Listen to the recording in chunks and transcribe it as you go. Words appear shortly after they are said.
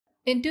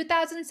In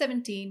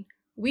 2017,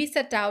 we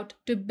set out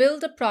to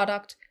build a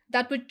product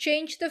that would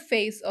change the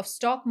face of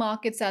stock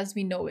markets as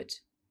we know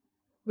it.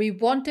 We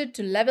wanted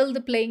to level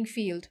the playing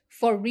field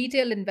for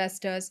retail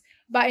investors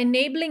by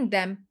enabling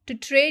them to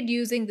trade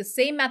using the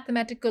same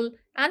mathematical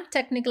and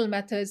technical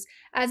methods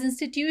as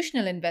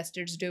institutional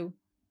investors do.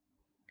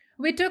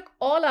 We took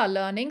all our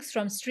learnings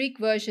from Streak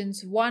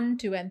versions 1,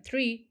 2, and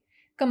 3,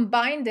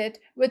 combined it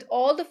with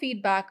all the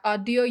feedback our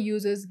dear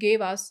users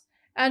gave us,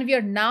 and we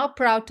are now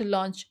proud to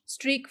launch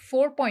Streak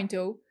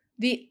 4.0,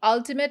 the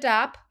ultimate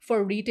app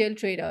for retail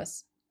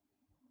traders.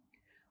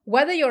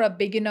 Whether you're a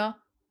beginner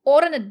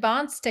or an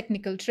advanced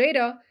technical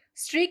trader,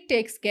 Streak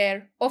takes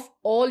care of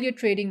all your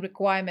trading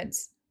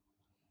requirements.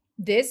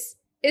 This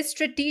is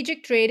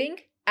strategic trading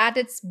at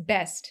its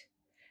best,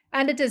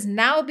 and it is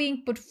now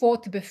being put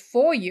forth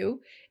before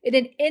you in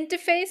an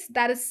interface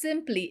that is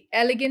simply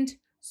elegant,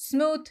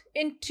 smooth,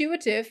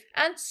 intuitive,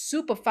 and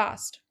super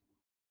fast.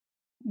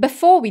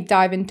 Before we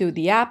dive into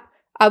the app,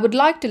 I would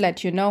like to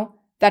let you know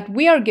that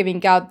we are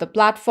giving out the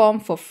platform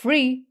for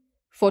free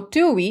for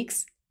 2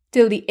 weeks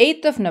till the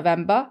 8th of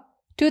November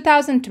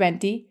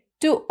 2020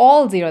 to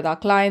all Zerodha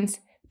clients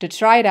to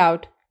try it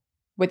out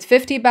with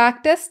 50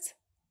 backtests,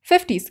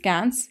 50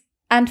 scans,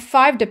 and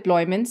 5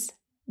 deployments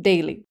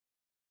daily.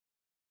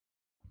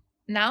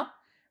 Now,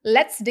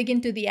 let's dig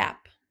into the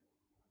app.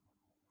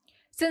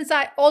 Since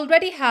I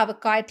already have a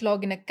Kite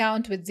login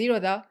account with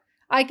Zerodha,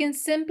 I can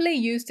simply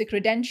use the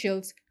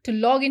credentials to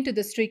log into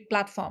the Streak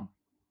platform.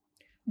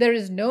 There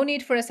is no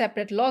need for a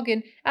separate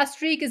login as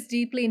Streak is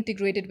deeply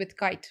integrated with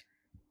Kite.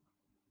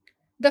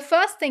 The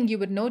first thing you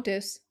would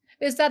notice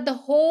is that the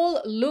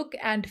whole look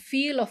and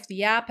feel of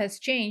the app has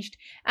changed,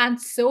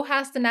 and so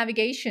has the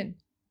navigation.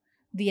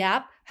 The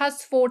app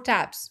has 4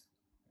 tabs: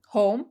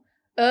 Home,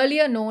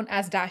 earlier known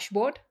as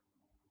Dashboard;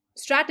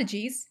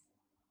 Strategies;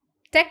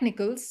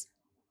 Technicals;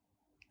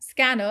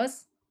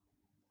 Scanners;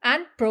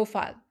 and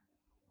Profile.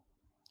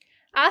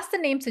 As the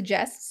name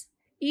suggests,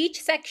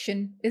 each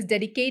section is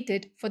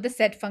dedicated for the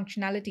said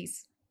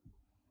functionalities.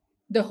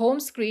 The home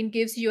screen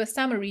gives you a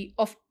summary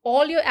of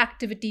all your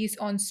activities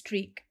on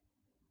Streak.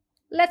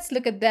 Let's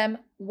look at them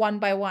one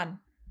by one.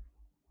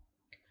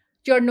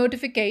 Your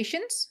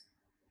notifications,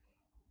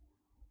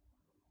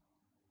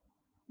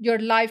 your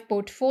live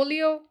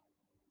portfolio,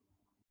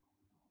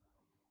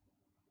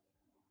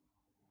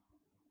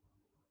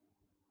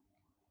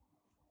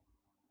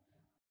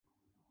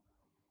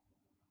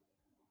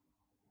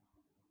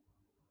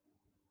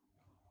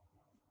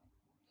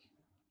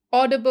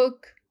 order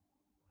book,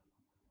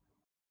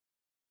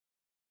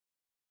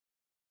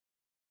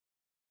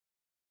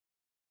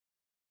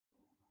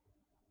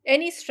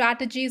 any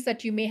strategies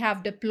that you may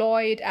have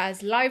deployed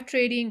as live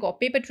trading or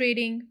paper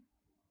trading,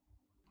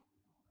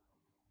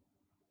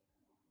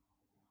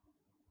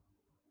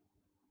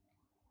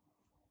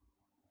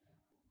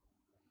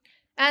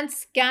 and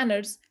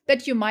scanners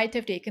that you might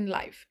have taken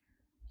live.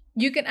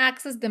 You can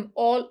access them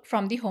all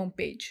from the home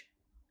page.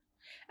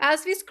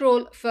 As we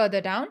scroll further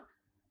down,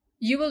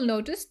 you will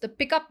notice the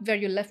pick up where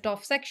you left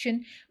off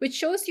section, which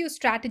shows you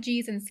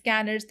strategies and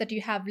scanners that you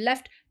have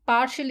left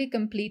partially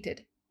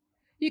completed.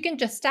 You can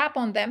just tap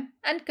on them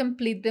and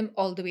complete them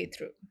all the way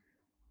through.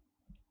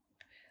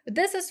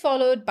 This is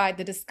followed by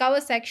the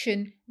Discover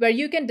section, where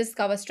you can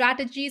discover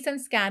strategies and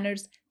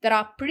scanners that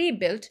are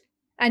pre-built,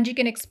 and you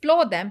can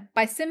explore them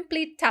by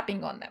simply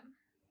tapping on them.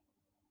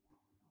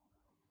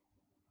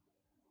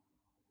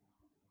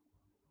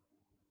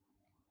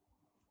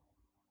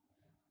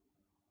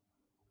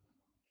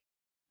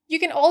 You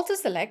can also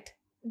select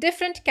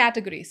different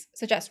categories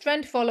such as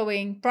trend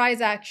following, price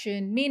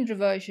action, mean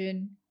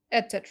reversion,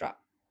 etc.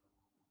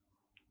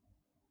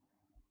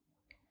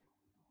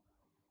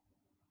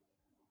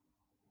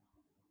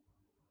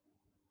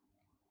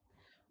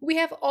 We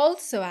have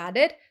also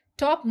added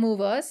top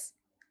movers,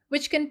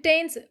 which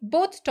contains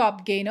both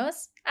top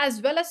gainers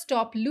as well as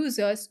top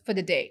losers for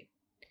the day.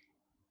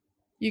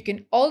 You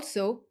can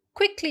also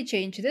quickly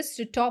change this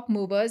to top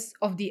movers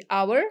of the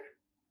hour,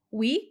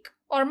 week,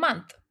 or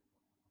month.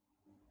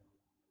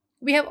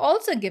 We have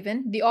also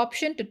given the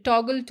option to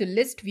toggle to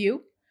list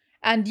view,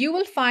 and you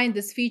will find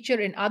this feature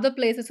in other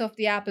places of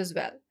the app as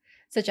well,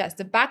 such as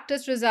the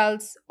backtest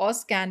results or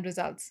scan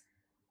results.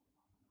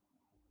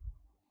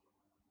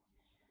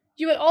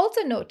 You will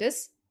also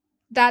notice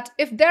that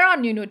if there are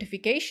new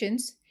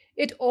notifications,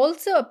 it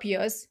also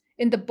appears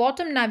in the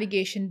bottom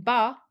navigation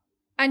bar,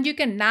 and you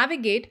can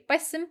navigate by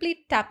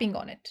simply tapping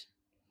on it.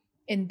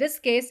 In this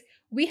case,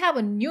 we have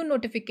a new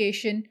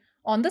notification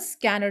on the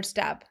Scanners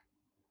tab.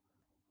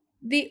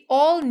 The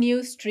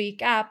all-new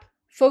Streak app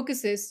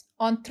focuses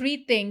on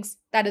 3 things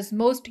that is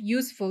most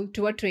useful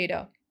to a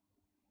trader: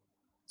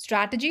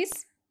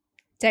 strategies,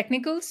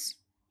 technicals,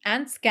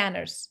 and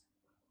scanners.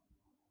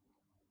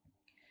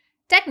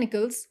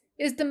 Technicals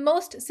is the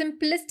most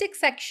simplistic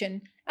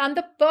section and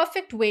the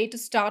perfect way to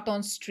start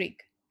on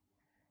Streak.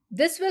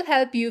 This will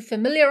help you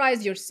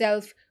familiarize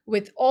yourself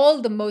with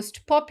all the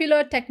most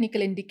popular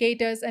technical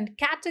indicators and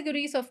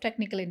categories of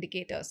technical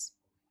indicators.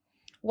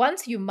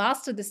 Once you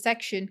master this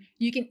section,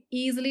 you can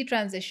easily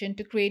transition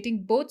to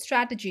creating both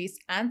strategies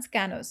and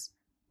scanners.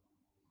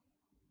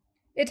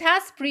 It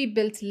has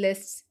pre-built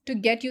lists to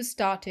get you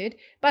started,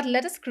 but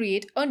let us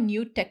create a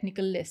new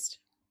technical list.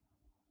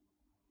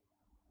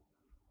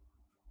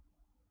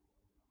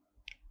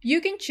 You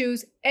can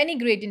choose any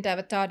gradient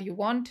avatar you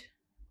want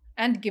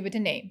and give it a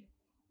name.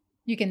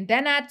 You can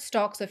then add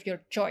stocks of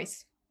your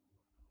choice.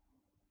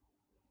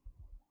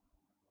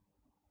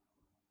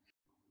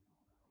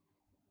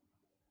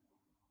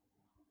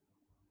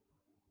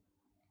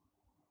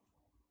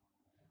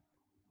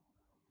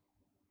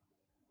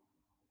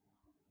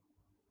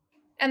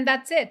 And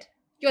that's it.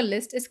 Your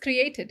list is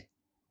created.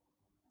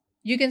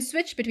 You can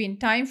switch between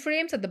time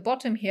frames at the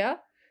bottom here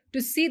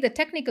to see the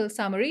technical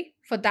summary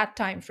for that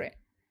time frame.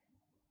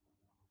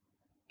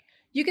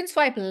 You can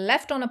swipe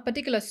left on a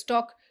particular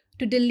stock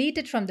to delete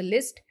it from the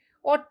list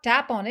or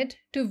tap on it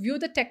to view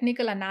the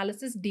technical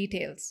analysis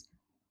details.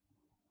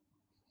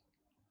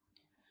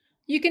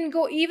 You can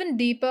go even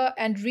deeper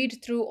and read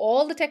through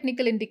all the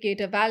technical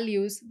indicator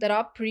values that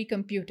are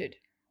pre-computed.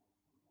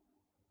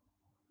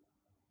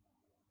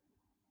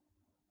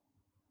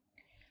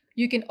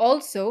 You can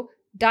also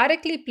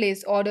directly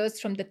place orders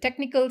from the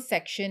technical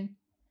section,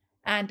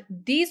 and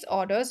these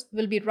orders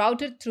will be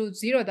routed through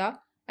Zerodha,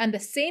 and the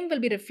same will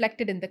be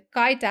reflected in the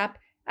Kite app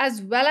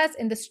as well as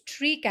in the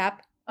Streak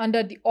app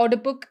under the order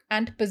book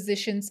and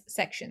positions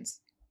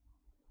sections.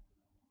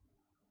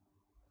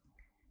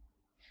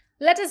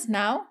 Let us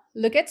now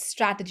look at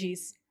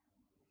strategies.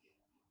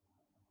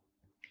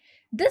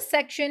 This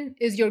section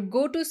is your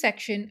go-to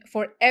section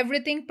for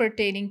everything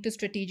pertaining to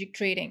strategic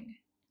trading.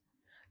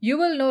 You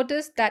will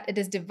notice that it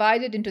is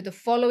divided into the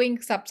following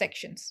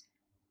subsections.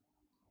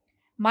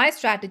 My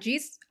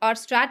strategies are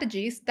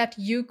strategies that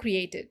you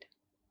created.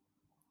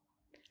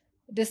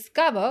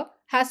 Discover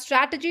has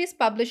strategies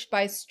published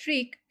by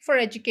Streak for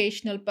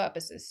educational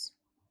purposes.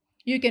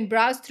 You can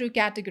browse through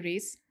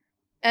categories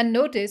and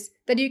notice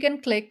that you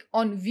can click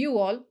on View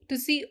All to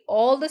see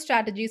all the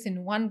strategies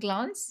in one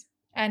glance,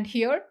 and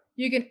here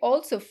you can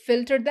also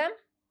filter them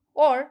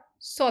or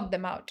sort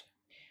them out.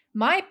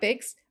 My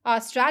picks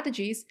are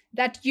strategies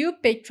that you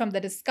picked from the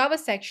Discover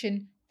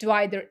section to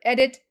either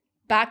edit,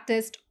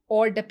 backtest,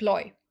 or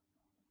deploy.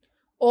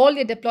 All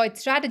your deployed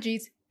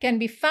strategies can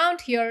be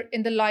found here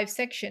in the Live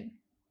section,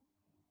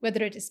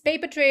 whether it is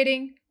paper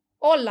trading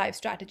or live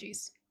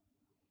strategies.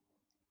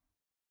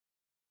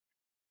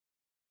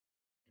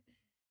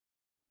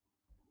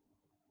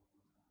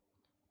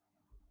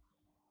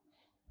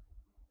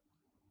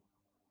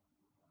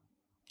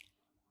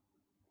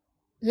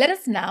 Let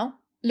us now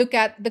look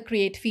at the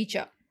Create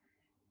feature.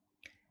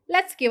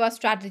 Let's give our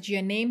strategy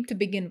a name to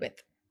begin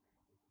with.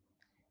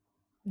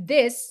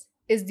 This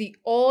is the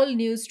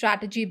all-new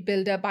strategy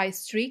builder by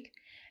Streak,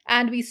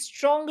 and we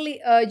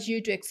strongly urge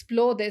you to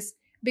explore this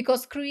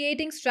because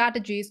creating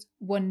strategies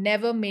were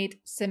never made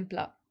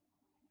simpler.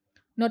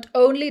 Not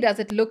only does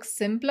it look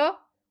simpler,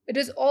 it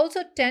is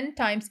also 10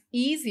 times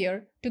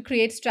easier to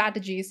create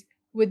strategies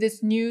with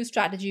this new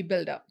strategy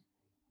builder.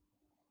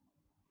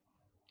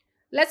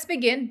 Let's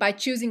begin by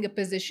choosing a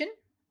position,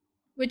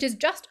 which is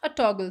just a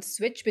toggle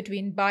switch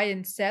between buy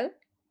and sell.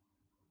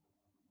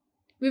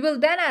 We will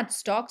then add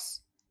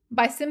stocks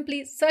by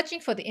simply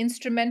searching for the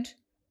instrument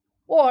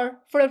or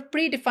for a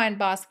predefined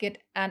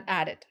basket and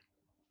add it.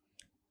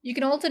 You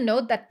can also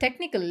note that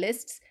technical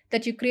lists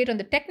that you create on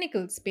the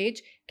technicals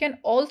page can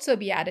also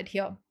be added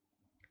here.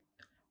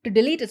 To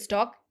delete a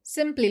stock,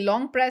 simply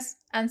long press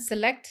and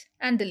select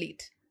and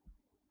delete.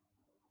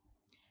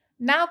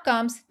 Now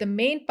comes the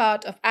main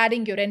part of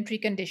adding your entry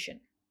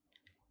condition.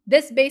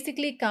 This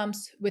basically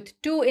comes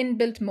with two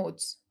inbuilt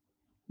modes,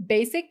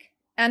 basic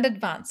and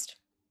advanced,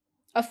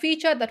 a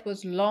feature that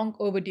was long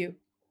overdue.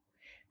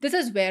 This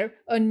is where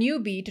a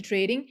newbie to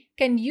trading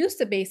can use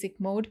the basic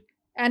mode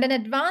and an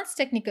advanced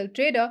technical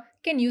trader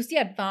can use the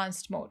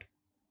advanced mode.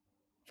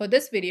 For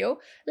this video,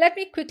 let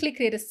me quickly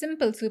create a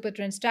simple super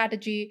trend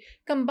strategy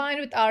combined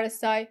with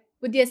RSI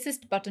with the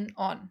assist button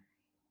on.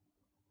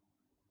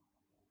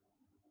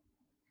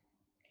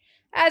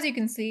 As you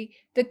can see,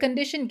 the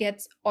condition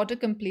gets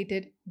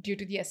auto-completed due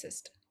to the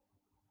assist.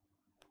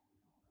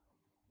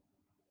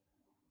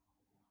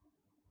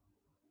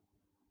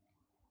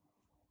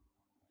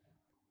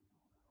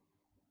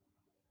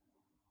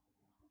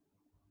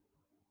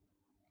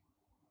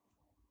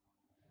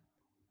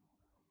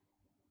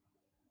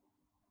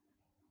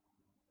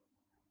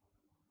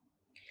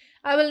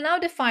 I will now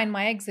define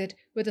my exit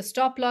with a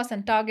stop loss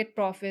and target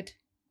profit,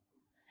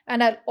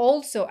 and I'll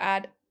also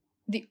add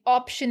the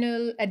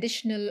optional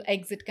additional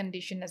exit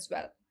condition as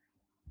well.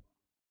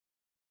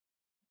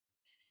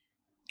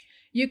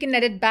 You can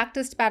edit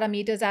backtest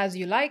parameters as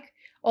you like,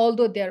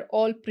 although they're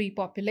all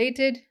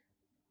pre-populated.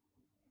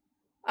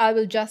 I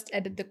will just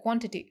edit the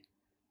quantity.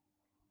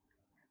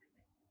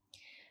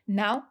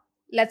 Now,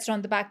 let's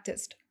run the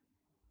backtest.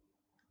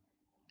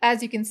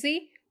 As you can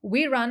see,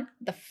 we run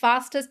the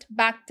fastest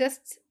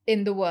backtests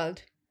in the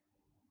world.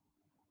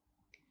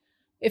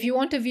 If you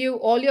want to view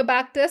all your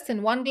backtests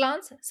in one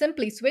glance,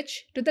 simply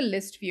switch to the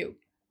list view.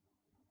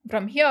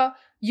 From here,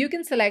 you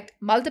can select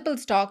multiple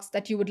stocks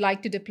that you would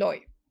like to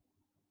deploy.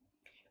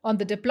 On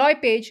the deploy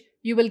page,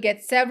 you will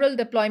get several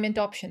deployment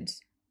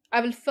options.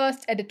 I will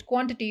first edit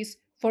quantities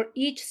for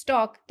each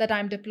stock that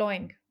I'm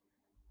deploying.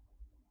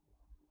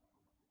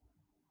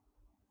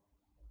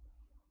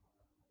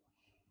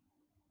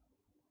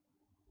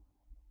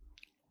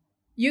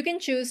 You can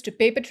choose to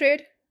paper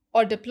trade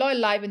or deploy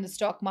live in the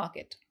stock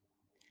market.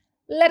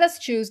 Let us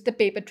choose the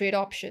paper trade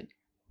option.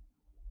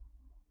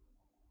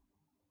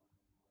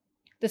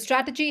 The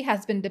strategy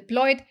has been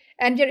deployed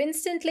and we are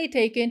instantly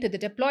taken to the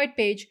deployed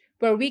page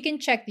where we can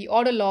check the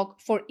order log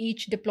for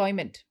each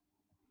deployment.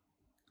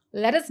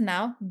 Let us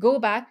now go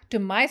back to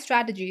My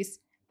Strategies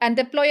and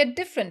deploy a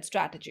different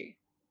strategy.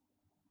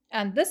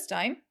 And this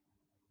time,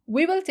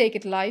 we will take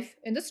it live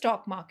in the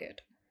stock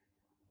market.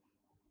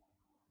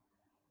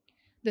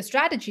 The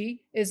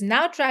strategy is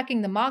now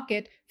tracking the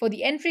market for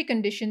the entry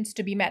conditions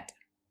to be met.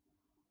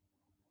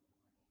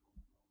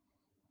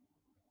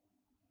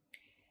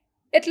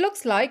 It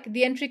looks like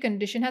the entry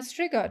condition has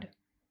triggered,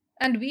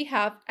 and we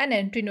have an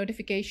entry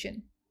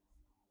notification.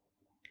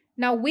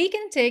 Now we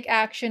can take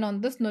action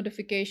on this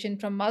notification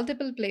from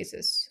multiple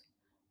places.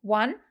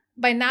 One,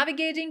 by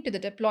navigating to the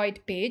deployed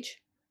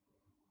page,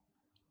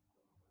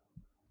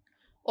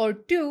 or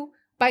two,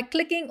 by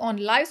clicking on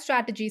Live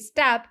Strategies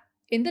tab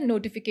in the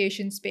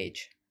Notifications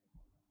page.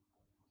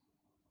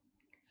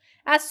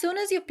 As soon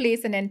as you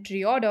place an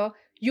entry order,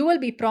 you will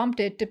be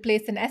prompted to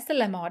place an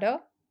SLM order,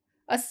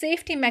 a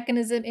safety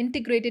mechanism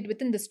integrated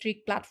within the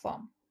Streak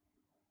platform.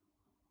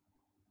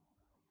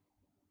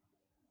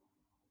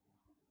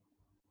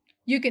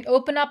 You can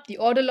open up the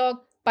order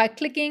log by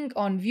clicking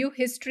on View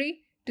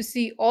History to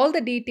see all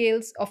the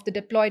details of the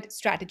deployed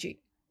strategy.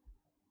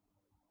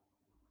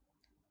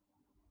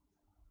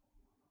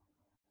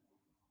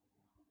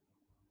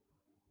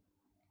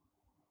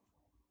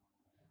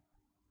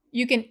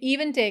 You can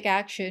even take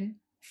action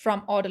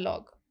from order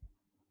log.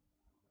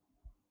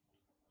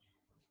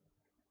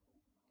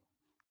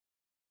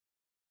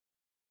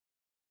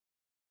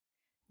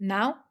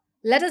 Now,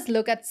 let us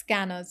look at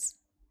scanners.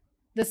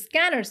 The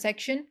scanner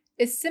section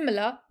is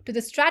similar to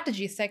the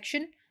strategy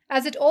section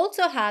as it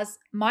also has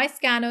My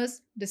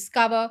Scanners,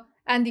 Discover,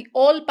 and the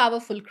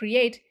all-powerful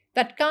Create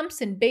that comes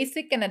in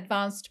basic and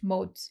advanced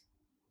modes.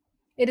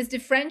 It is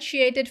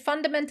differentiated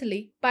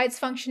fundamentally by its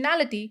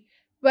functionality,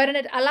 wherein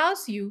it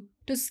allows you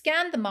to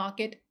scan the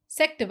market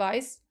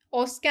sector-wise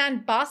or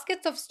scan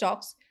baskets of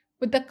stocks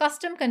with the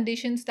custom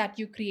conditions that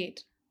you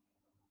create.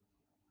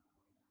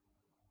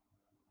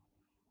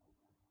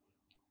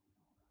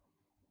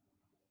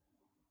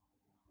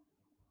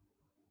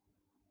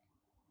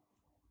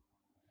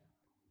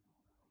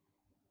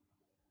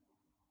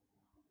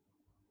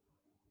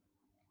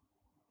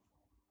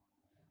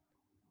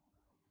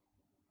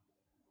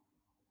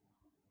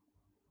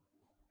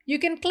 You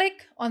can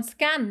click on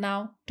Scan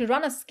Now to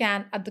run a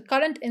scan at the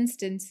current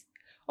instance,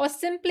 or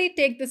simply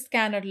take the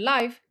scanner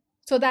live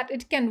so that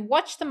it can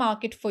watch the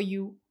market for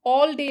you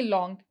all day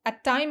long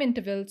at time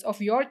intervals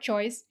of your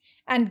choice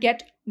and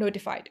get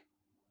notified.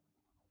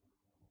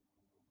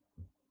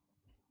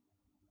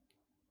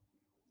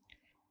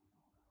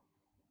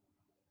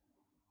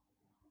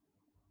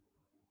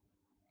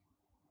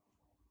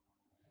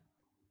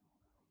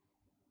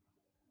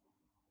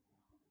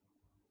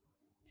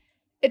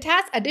 It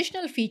has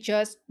additional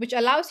features which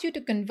allows you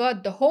to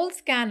convert the whole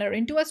scanner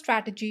into a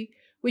strategy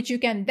which you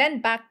can then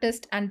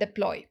backtest and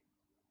deploy.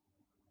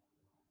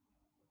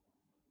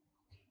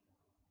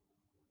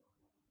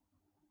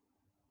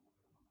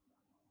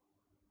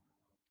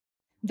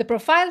 The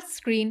profile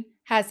screen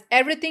has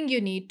everything you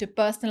need to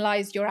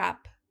personalize your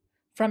app.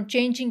 From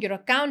changing your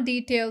account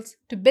details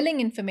to billing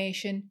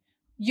information,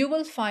 you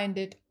will find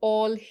it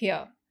all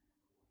here.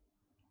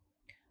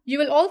 You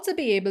will also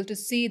be able to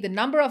see the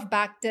number of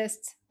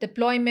backtests,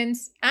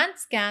 deployments, and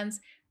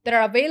scans that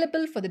are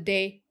available for the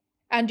day,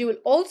 and you will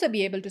also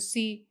be able to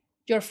see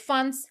your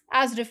funds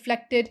as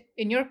reflected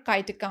in your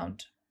Kite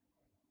account.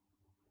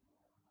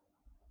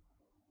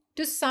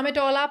 To sum it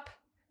all up,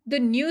 the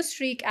new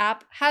Streak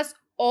app has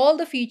all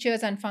the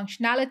features and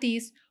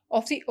functionalities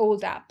of the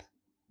old app,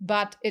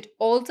 but it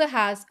also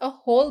has a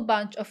whole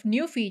bunch of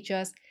new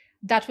features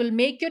that will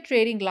make your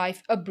trading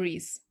life a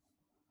breeze.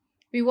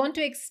 We want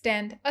to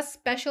extend a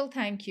special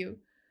thank you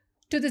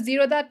to the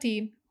Zerodha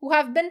team who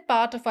have been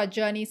part of our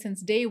journey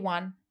since day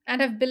one and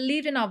have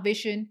believed in our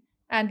vision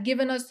and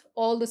given us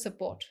all the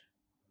support.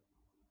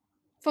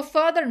 For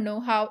further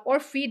know-how or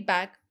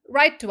feedback,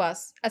 write to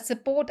us at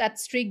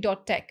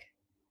support@streak.tech.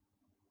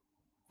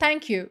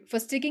 Thank you for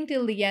sticking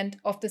till the end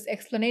of this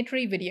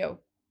explanatory video.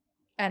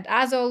 And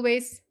as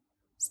always,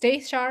 stay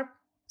sharp,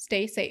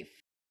 stay safe.